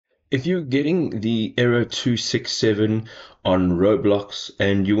If you're getting the error 267 on Roblox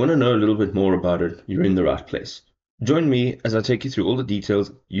and you want to know a little bit more about it, you're in the right place. Join me as I take you through all the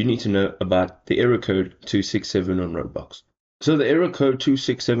details you need to know about the error code 267 on Roblox. So the error code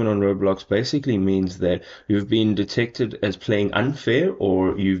 267 on Roblox basically means that you've been detected as playing unfair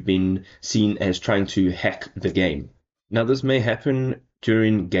or you've been seen as trying to hack the game. Now this may happen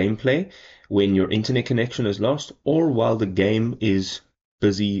during gameplay when your internet connection is lost or while the game is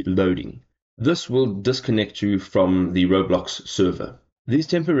busy loading. This will disconnect you from the Roblox server. These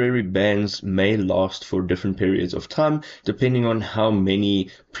temporary bans may last for different periods of time depending on how many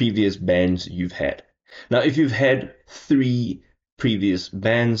previous bans you've had. Now, if you've had 3 previous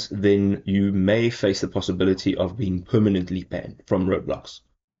bans, then you may face the possibility of being permanently banned from Roblox.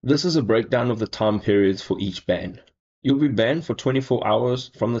 This is a breakdown of the time periods for each ban. You'll be banned for 24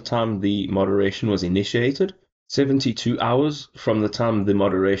 hours from the time the moderation was initiated, 72 hours from the time the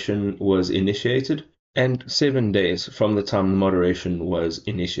moderation was initiated, and 7 days from the time the moderation was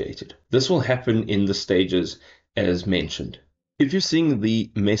initiated. This will happen in the stages as mentioned. If you're seeing the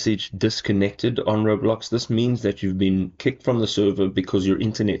message disconnected on Roblox, this means that you've been kicked from the server because your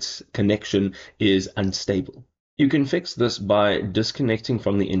internet's connection is unstable. You can fix this by disconnecting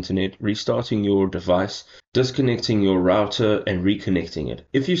from the internet, restarting your device, disconnecting your router, and reconnecting it.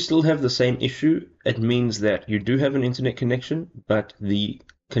 If you still have the same issue, it means that you do have an internet connection, but the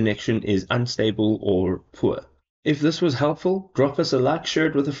connection is unstable or poor. If this was helpful, drop us a like, share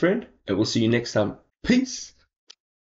it with a friend, and we'll see you next time. Peace!